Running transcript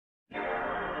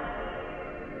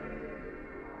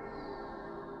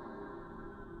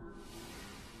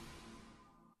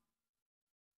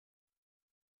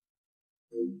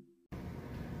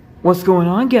What's going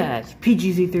on, guys?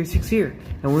 PGZ36 here,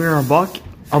 and we're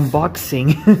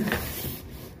unboxing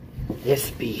this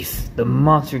beast, the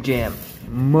Monster Jam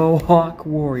Mohawk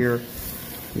Warrior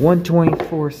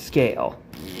 124 scale.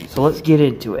 So let's get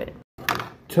into it.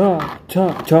 Ta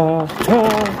ta ta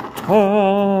ta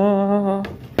ta.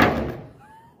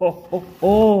 Oh oh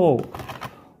oh!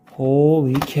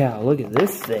 Holy cow! Look at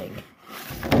this thing.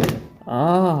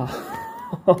 Ah.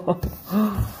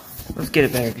 Let's get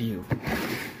a better view.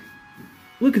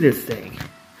 Look at this thing.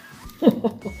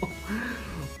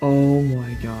 Oh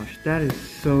my gosh, that is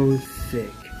so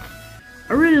sick.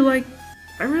 I really like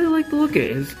the look of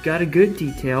it. It's got a good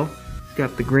detail. It's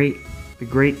got the great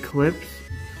clips.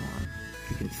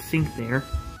 If you can sync there.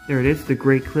 There it is, the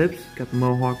great clips. Got the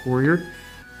Mohawk Warrior.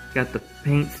 Got the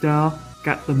paint style.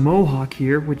 Got the Mohawk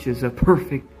here, which is a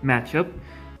perfect matchup.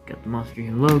 Got the Monster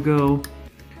Jam logo.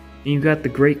 And you got the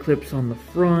great clips on the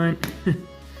front.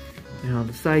 And on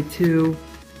the side too.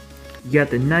 You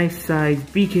got the nice size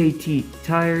BKT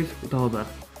tires with all the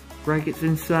brackets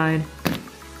inside.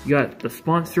 You got the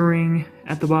sponsoring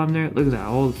at the bottom there. Look at that,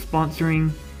 all the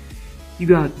sponsoring. You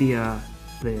got the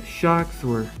shocks,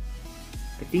 or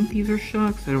I think these are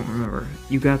shocks, I don't remember.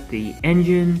 You got the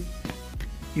engine.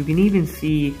 You can even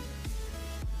see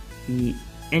the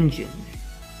engine.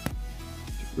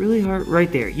 It's really hard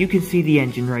right there. You can see the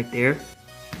engine right there.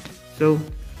 So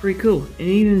pretty cool. And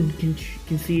even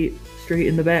can see it straight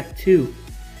in the back too,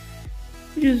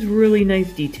 which is really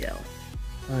nice detail.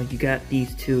 You got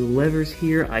these two levers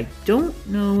here. I don't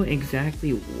know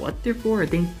exactly what they're for. I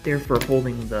think they're for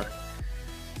holding the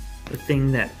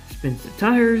thing that spins the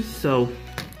tires, so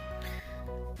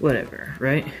whatever,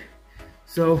 right?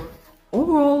 So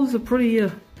overall, it's a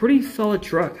pretty solid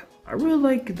truck. I really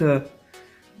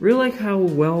like how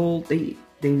well they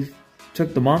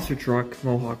took the monster truck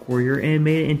Mohawk Warrior and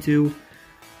made it into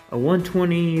a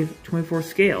 120/24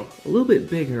 scale. A little bit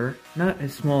bigger, not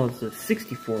as small as the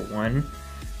 64 one,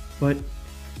 but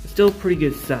still pretty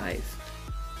good size.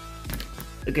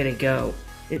 Look at it go.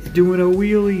 It's doing a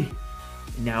wheelie.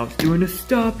 Now it's doing a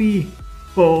stoppie.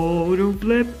 Oh, don't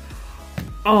flip.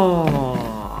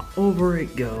 Oh, over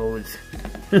it goes.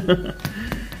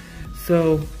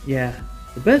 So, yeah.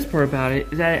 The best part about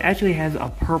it is that it actually has a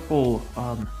purple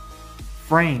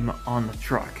frame on the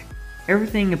truck.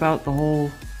 Everything about the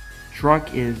whole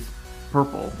truck is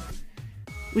purple,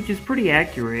 which is pretty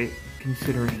accurate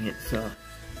considering it's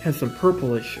has some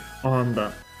purplish on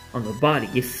the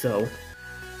body. So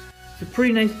it's a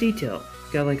pretty nice detail.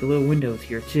 Got like a little windows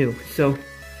here too. So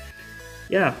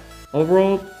yeah,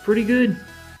 overall pretty good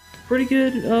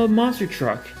monster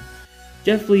truck.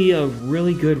 Definitely a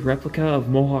really good replica of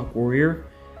Mohawk Warrior.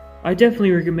 I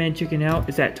definitely recommend checking out.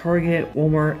 It's at Target,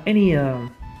 Walmart, any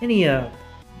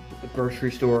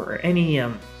grocery store, or any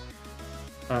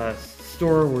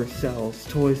store where it sells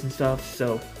toys and stuff.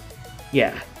 So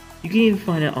yeah, you can even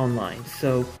find it online.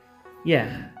 So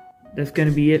yeah, that's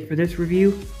gonna be it for this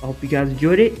review. I hope you guys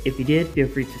enjoyed it. If you did, feel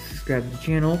free to subscribe to the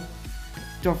channel.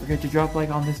 Don't forget to drop a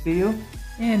like on this video,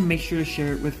 and make sure to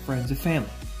share it with friends and family.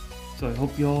 So I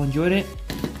hope you all enjoyed it.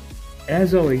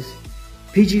 As always,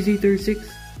 PGZ36,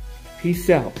 peace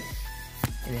out.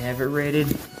 And have it rated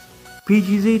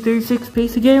PGZ36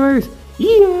 Pace of Gamers.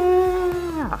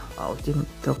 Yeah! Oh, it didn't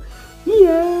go.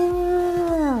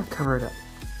 Yeah! Cover it up.